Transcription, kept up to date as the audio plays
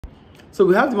So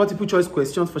we have the multiple choice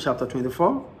questions for chapter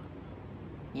 24.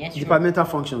 Yes, sure. Departmental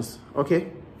functions. Okay.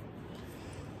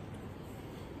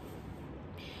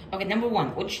 Okay, number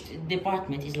 1. Which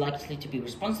department is likely to be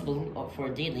responsible for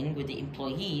dealing with the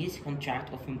employee's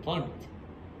contract of employment?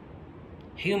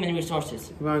 Human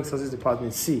resources. Human resources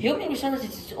department. C. Human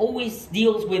resources always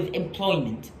deals with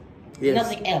employment. Yes.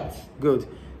 Nothing else. Good.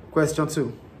 Question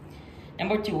 2.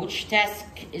 Number 2. Which task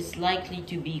is likely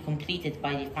to be completed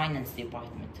by the finance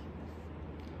department?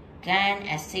 Plan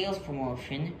a sales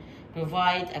promotion,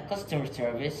 provide a customer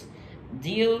service,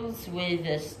 deals with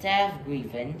a staff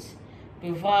grievance,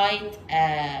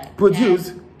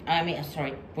 produce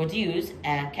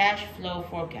a cash flow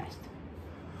forecast.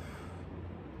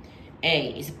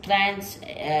 A is plans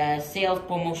sales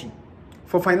promotion.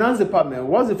 For finance department,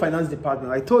 what's the finance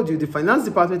department? I told you the finance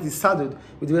department is saddled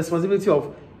with the responsibility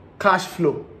of cash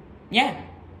flow. Yeah.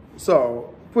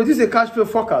 So, produce a cash flow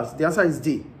forecast. The answer is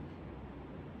D.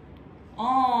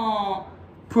 Oh.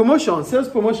 Promotion, sales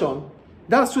promotion,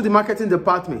 that's through the marketing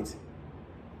department.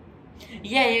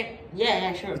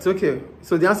 Yeah, sure. It's okay.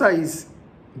 So the answer is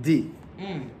D.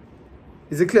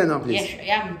 Is it clear now, please? Yeah, sure.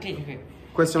 Yeah, I'm clear.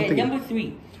 Question 3. Number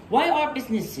 3. Why are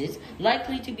businesses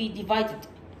likely to be divided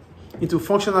into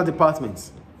functional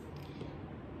departments?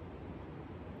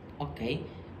 Okay.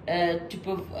 A, to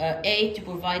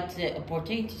provide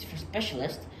opportunities for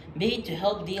specialists. B, to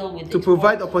help deal with... To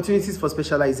provide opportunities for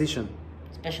specializations.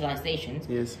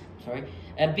 Yes. Sorry.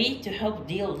 B, to help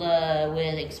deal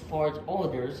with export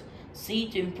orders. C,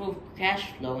 to improve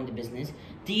cash flow in the business.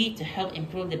 D, to help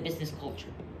improve the business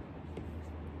culture.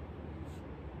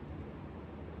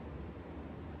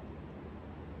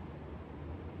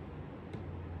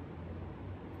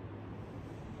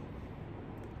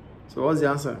 So what's the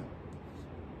answer?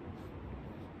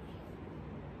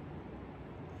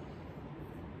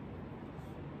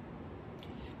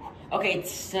 Okay,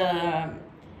 it's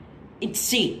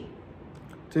C.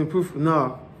 To improve,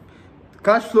 no.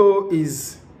 Cash flow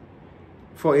is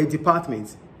for a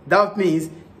department. That means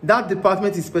that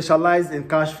department is specialized in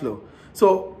cash flow.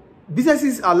 So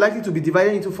businesses are likely to be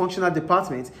divided into functional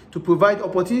departments to provide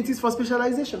opportunities for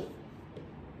specialization.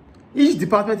 Each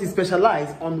department is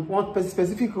specialized on one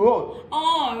specific role.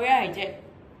 Oh, right.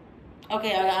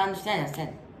 Okay, I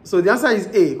understand. So the answer is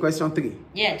A, question 3.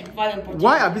 Yeah, to provide opportunities.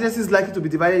 Why are businesses likely to be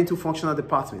divided into functional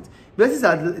departments? Businesses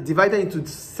are divided into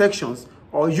sections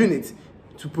or units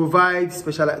to provide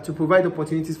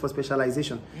opportunities for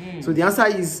specialization. So the answer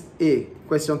is A,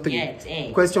 question 3. Yeah, it's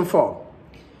A. Question 4.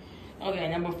 Okay,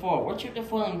 number 4. Which of the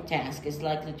following task is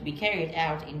likely to be carried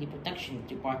out in the production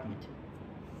department?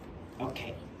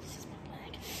 Okay, this is my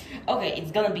blank. Okay,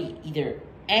 it's gonna be either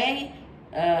A,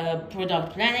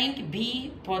 product planning,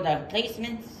 B, product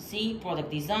placement, C,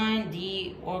 product design,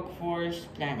 D, workforce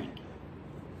planning.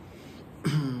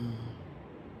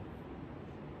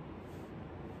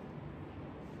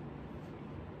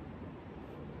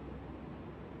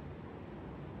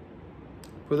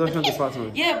 Production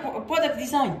department. Yeah, product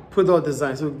design. Product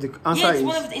design. So the answer is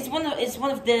it's one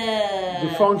of the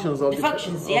functions of the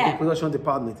functions. Of the production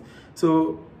department.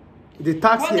 So the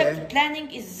task product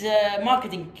planning is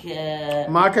marketing.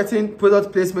 Marketing,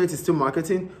 product placement is still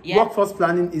marketing. Yeah. Workforce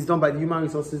planning is done by the human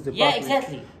resources department. Yeah,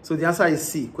 exactly. So the answer is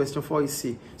C. Question 4 is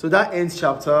C. So that ends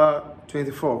chapter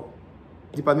 24,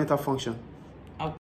 departmental function.